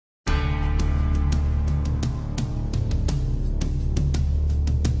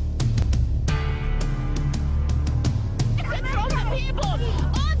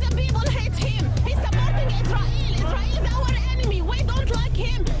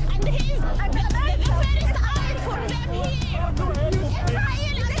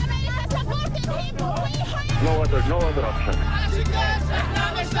There's no other option.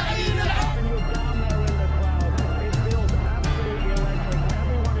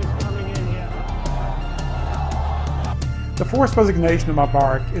 The forced resignation of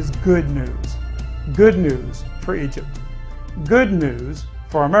Mubarak is good news. Good news for Egypt. Good news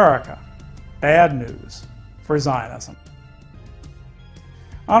for America. Bad news for Zionism.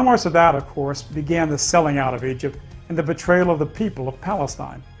 Anwar Sadat, of course, began the selling out of Egypt and the betrayal of the people of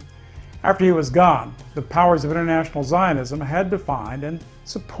Palestine. After he was gone, the powers of international Zionism had to find and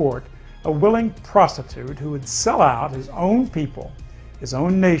support a willing prostitute who would sell out his own people, his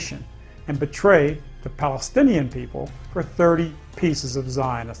own nation, and betray the Palestinian people for 30 pieces of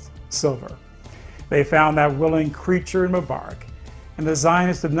Zionist silver. They found that willing creature in Mubarak, and the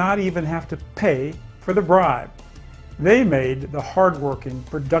Zionists did not even have to pay for the bribe. They made the hardworking,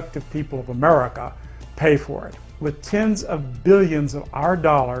 productive people of America pay for it, with tens of billions of our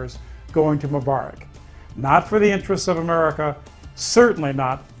dollars going to Mubarak. Not for the interests of America, certainly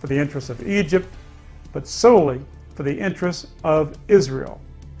not for the interests of Egypt, but solely for the interests of Israel.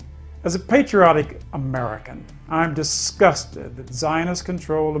 As a patriotic American, I'm disgusted that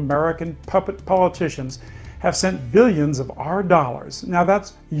Zionist-controlled American puppet politicians have sent billions of our dollars, now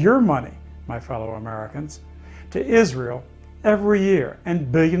that's your money, my fellow Americans, to Israel every year, and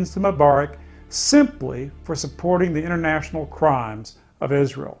billions to Mubarak simply for supporting the international crimes of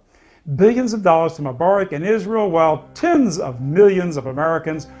Israel. Billions of dollars to Mubarak and Israel, while tens of millions of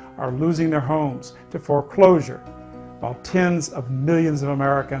Americans are losing their homes to foreclosure, while tens of millions of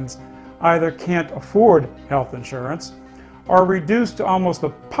Americans either can't afford health insurance or reduced to almost the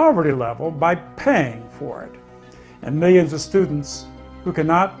poverty level by paying for it. And millions of students who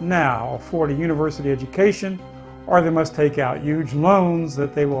cannot now afford a university education, or they must take out huge loans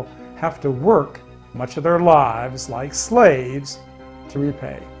that they will have to work much of their lives like slaves to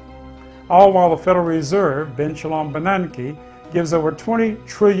repay. All while the Federal Reserve, Ben Shalom Bernanke, gives over $20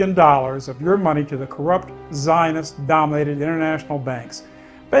 trillion of your money to the corrupt Zionist-dominated international banks.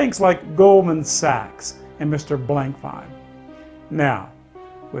 Banks like Goldman Sachs and Mr. Blankfein. Now,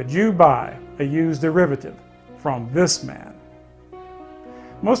 would you buy a used derivative from this man?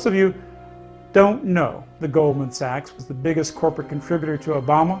 Most of you don't know that Goldman Sachs was the biggest corporate contributor to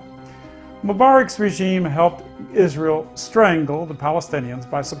Obama. Mubarak's regime helped Israel strangle the Palestinians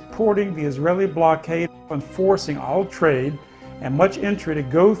by supporting the Israeli blockade and forcing all trade and much entry to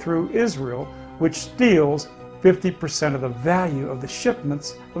go through Israel, which steals 50% of the value of the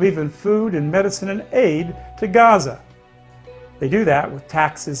shipments of even food and medicine and aid to Gaza. They do that with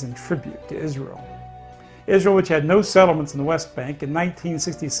taxes and tribute to Israel. Israel, which had no settlements in the West Bank in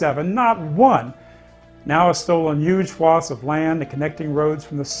 1967, not one, now has stolen huge swaths of land and connecting roads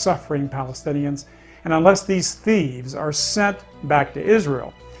from the suffering Palestinians, and unless these thieves are sent back to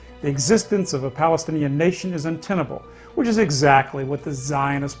Israel, the existence of a Palestinian nation is untenable, which is exactly what the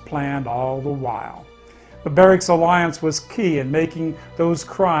Zionists planned all the while. Mubarak's alliance was key in making those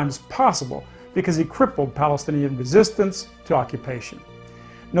crimes possible because he crippled Palestinian resistance to occupation.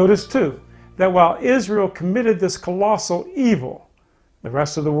 Notice, too, that while Israel committed this colossal evil, the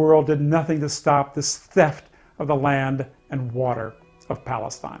rest of the world did nothing to stop this theft of the land and water of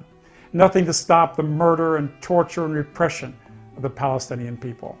Palestine. Nothing to stop the murder and torture and repression of the Palestinian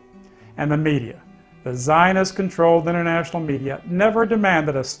people. And the media, the Zionist-controlled international media, never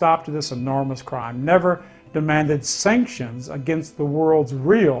demanded a stop to this enormous crime, never demanded sanctions against the world's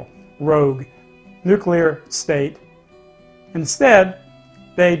real rogue nuclear state. Instead,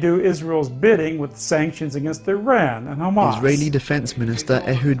 they do Israel's bidding with sanctions against Iran and Hamas. Israeli Defense Minister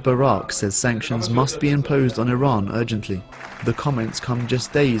Ehud Barak says sanctions must be imposed on Iran urgently. The comments come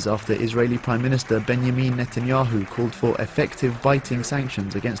just days after Israeli Prime Minister Benjamin Netanyahu called for effective biting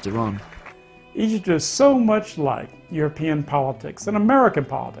sanctions against Iran. Egypt is so much like European politics and American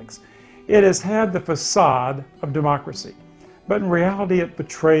politics. It has had the facade of democracy, but in reality it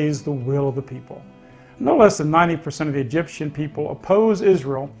betrays the will of the people. No less than 90% of the Egyptian people oppose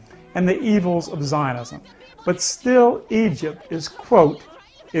Israel and the evils of Zionism, but still Egypt is, quote,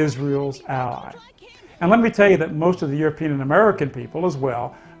 Israel's ally. And let me tell you that most of the European and American people as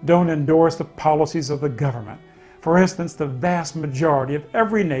well don't endorse the policies of the government. For instance, the vast majority of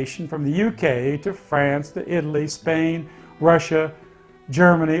every nation from the UK to France to Italy, Spain, Russia,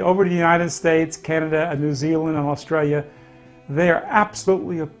 Germany, over to the United States, Canada, and New Zealand and Australia, they are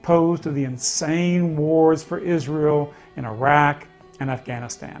absolutely opposed to the insane wars for Israel in Iraq and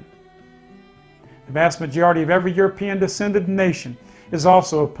Afghanistan. The vast majority of every European-descended nation is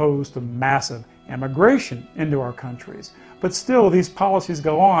also opposed to massive immigration into our countries. But still, these policies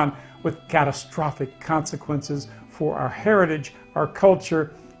go on with catastrophic consequences for our heritage, our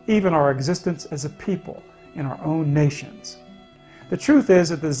culture, even our existence as a people. in our own nations. The truth is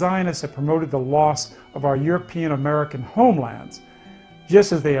that the Zionists have promoted the loss of our European American homelands,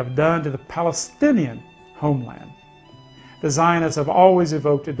 just as they have done to the Palestinian homeland. The Zionists have always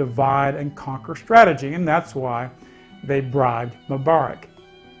evoked a divide and conquer strategy, and that's why they bribed Mubarak.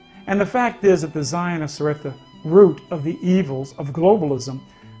 And the fact is that the Zionists are at the root of the evils of globalism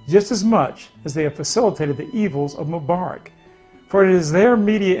just as much as they have facilitated the evils of Mubarak. For it is their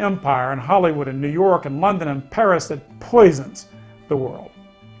media empire in Hollywood and New York and London and Paris that poisons the world.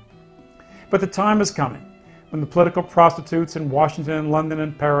 But the time is coming when the political prostitutes in Washington and London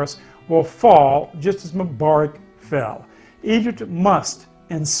and Paris will fall just as Mubarak fell. Egypt must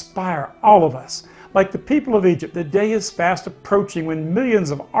inspire all of us. Like the people of Egypt, the day is fast approaching when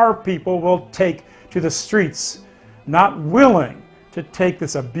millions of our people will take to the streets, not willing to take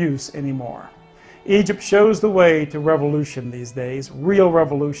this abuse anymore. Egypt shows the way to revolution these days, real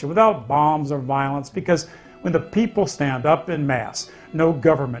revolution, without bombs or violence, because when the people stand up en masse, no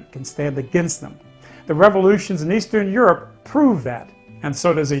government can stand against them. The revolutions in Eastern Europe prove that, and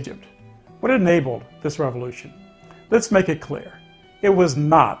so does Egypt. What enabled this revolution? Let's make it clear. It was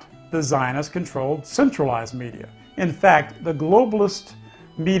not the Zionist-controlled centralized media. In fact, the globalist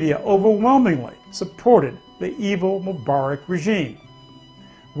media overwhelmingly supported the evil Mubarak regime.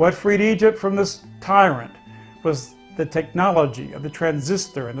 What freed Egypt from this tyrant was the technology of the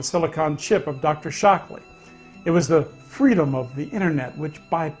transistor and the silicon chip of Dr. Shockley. It was the freedom of the internet, which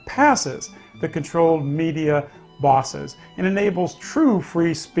bypasses the controlled media bosses and enables true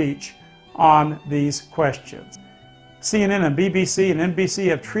free speech on these questions. CNN and BBC and NBC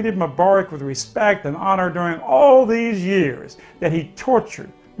have treated Mubarak with respect and honor during all these years that he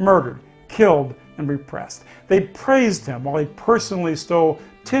tortured, murdered, killed, and repressed. They praised him while he personally stole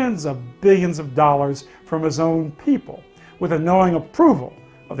tens of billions of dollars from his own people, with a knowing approval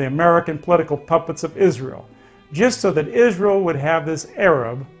of the American political puppets of Israel, just so that Israel would have this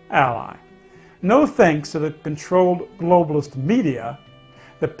Arab ally. No thanks to the controlled globalist media,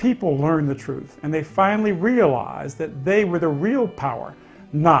 the people learned the truth, and they finally realized that they were the real power,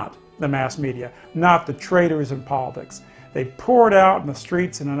 not the mass media, not the traitors in politics. They poured out in the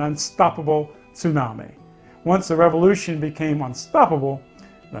streets in an unstoppable tsunami. Once the revolution became unstoppable,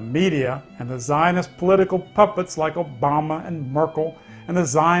 the media and the Zionist political puppets like Obama and Merkel and the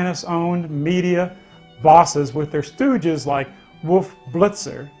Zionist-owned media bosses with their stooges like Wolf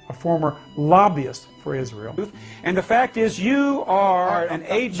Blitzer, a former lobbyist for Israel. And the fact is, you are an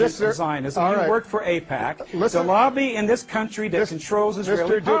agent of Zionism. You work for AIPAC, the lobby in this country that controls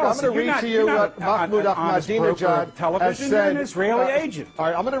Israeli policy. I'm going to read to you what Mahmoud Ahmadinejad television. has said. You're an Israeli agent. All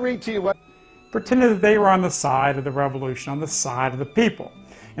right, I'm going to read to you what... Pretended that they were on the side of the revolution, on the side of the people.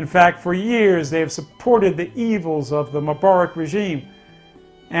 In fact, for years they have supported the evils of the Mubarak regime,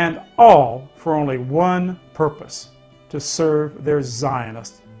 and all for only one purpose: to serve their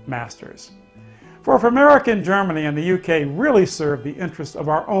Zionist masters. For if America and Germany and the UK really served the interests of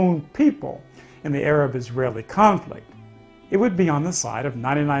our own people in the Arab-Israeli conflict, it would be on the side of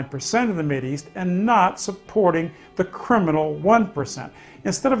 99% of the Mideast and not supporting the criminal 1%.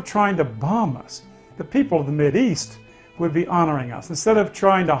 Instead of trying to bomb us, the people of the Mideast would be honoring us. Instead of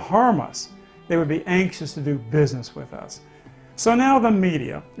trying to harm us, they would be anxious to do business with us. So now the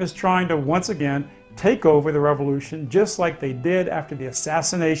media is trying to once again take over the revolution, just like they did after the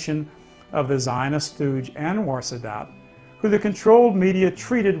assassination of the Zionist stooge Anwar Sadat, who the controlled media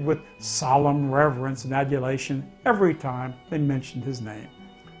treated with solemn reverence and adulation every time they mentioned his name.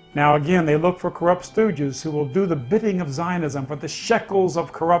 Now again, they look for corrupt stooges who will do the bidding of Zionism for the shekels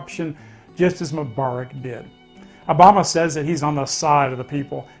of corruption, just as Mubarak did. Obama says that he's on the side of the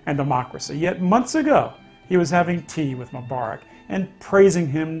people and democracy, yet months ago he was having tea with Mubarak and praising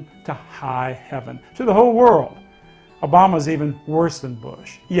him to high heaven, to the whole world. Obama's even worse than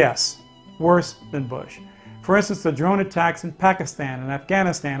Bush. Yes, worse than Bush. For instance, the drone attacks in Pakistan and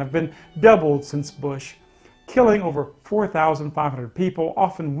Afghanistan have been doubled since Bush, killing over 4,500 people,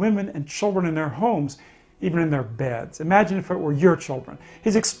 often women and children in their homes, even in their beds. Imagine if it were your children.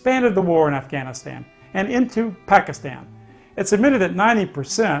 He's expanded the war in Afghanistan and into Pakistan. It's admitted that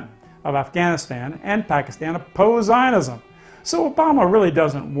 90% of Afghanistan and Pakistan oppose Zionism. So Obama really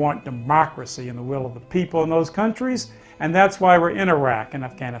doesn't want democracy and the will of the people in those countries, and that's why we're in Iraq and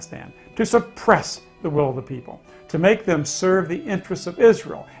Afghanistan, to suppress the will of the people, to make them serve the interests of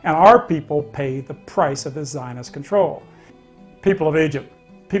Israel, and our people pay the price of the Zionist control. People of Egypt,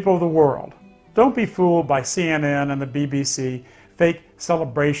 people of the world, don't be fooled by CNN and the BBC fake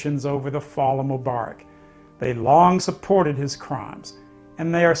celebrations over the fall of Mubarak. They long supported his crimes,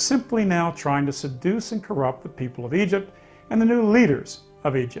 and they are simply now trying to seduce and corrupt the people of Egypt and the new leaders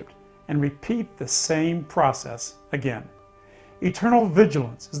of Egypt. and repeat the same process again. Eternal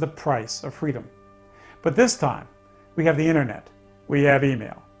vigilance is the price of freedom. But this time, we have the internet, we have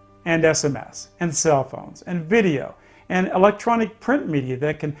email, and SMS, and cell phones, and video, and electronic print media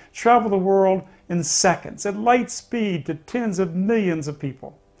that can travel the world in seconds at light speed to tens of millions of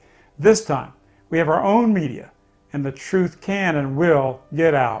people. This time, we have our own media, and the truth can and will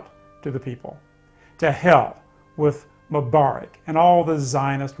get out to the people. To hell with Mubarak and all the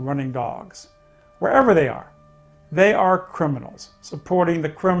Zionist running dogs. Wherever they are criminals supporting the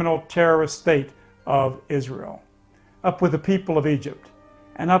criminal terrorist state of Israel. Up with the people of Egypt,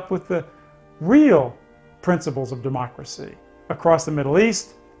 and up with the real principles of democracy across the Middle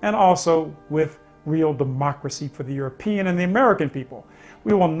East, and also with real democracy for the European and the American people.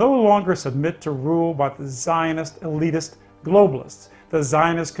 We will no longer submit to rule by the Zionist elitist globalists, the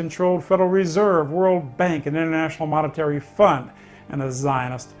Zionist-controlled Federal Reserve, World Bank, and International Monetary Fund, and the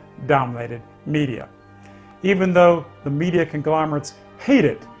Zionist-dominated media. Even though the media conglomerates hate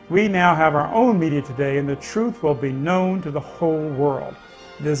it, we now have our own media today, and the truth will be known to the whole world.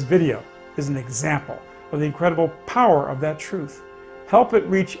 This video is an example of the incredible power of that truth. Help it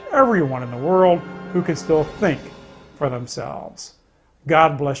reach everyone in the world who can still think for themselves.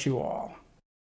 God bless you all.